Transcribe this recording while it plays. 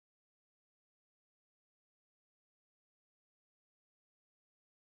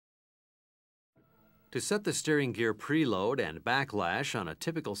To set the steering gear preload and backlash on a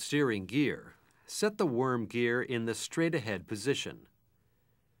typical steering gear, set the worm gear in the straight-ahead position.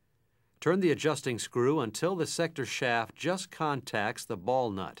 Turn the adjusting screw until the sector shaft just contacts the ball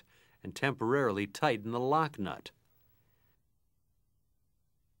nut and temporarily tighten the lock nut.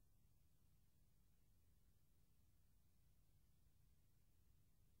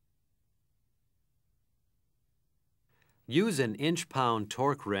 Use an inch-pound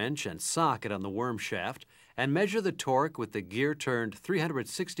torque wrench and socket on the worm shaft and measure the torque with the gear turned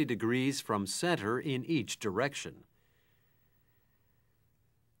 360 degrees from center in each direction.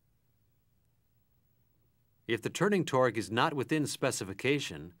 If the turning torque is not within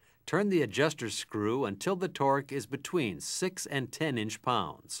specification, turn the adjuster screw until the torque is between 6 and 10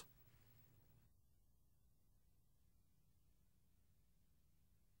 inch-pounds.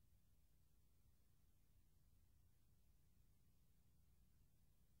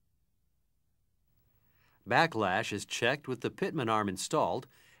 Backlash is checked with the pitman arm installed,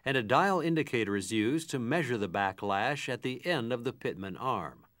 and a dial indicator is used to measure the backlash at the end of the pitman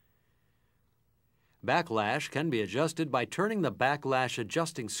arm. Backlash can be adjusted by turning the backlash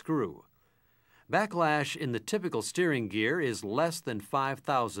adjusting screw. Backlash in the typical steering gear is less than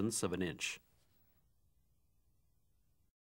 5/1000ths of an inch.